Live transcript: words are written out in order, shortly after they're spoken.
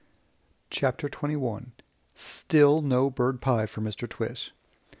Chapter 21. Still no bird pie for Mr. Twit.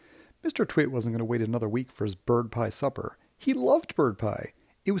 Mr. Twit wasn't going to wait another week for his bird pie supper. He loved bird pie.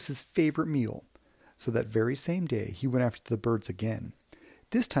 It was his favorite meal. So that very same day, he went after the birds again.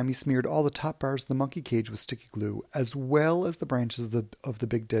 This time he smeared all the top bars of the monkey cage with sticky glue, as well as the branches of the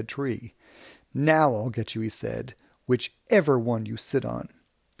big dead tree. "Now I'll get you," he said, "whichever one you sit on."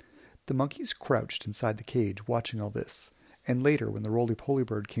 The monkeys crouched inside the cage, watching all this. And later, when the roly-poly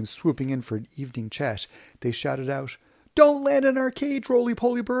bird came swooping in for an evening chat, they shouted out, "Don't land in our cage,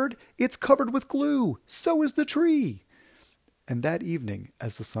 roly-poly bird! It's covered with glue! So is the tree!" And that evening,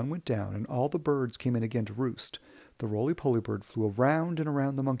 as the sun went down and all the birds came in again to roost, the roly-poly bird flew around and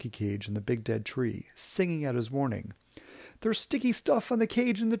around the monkey cage and the big dead tree, singing out his warning. "There's sticky stuff on the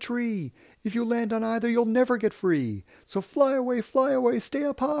cage and the tree. If you land on either, you'll never get free. So fly away, stay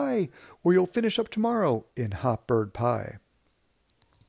up high, or you'll finish up tomorrow in hot bird pie."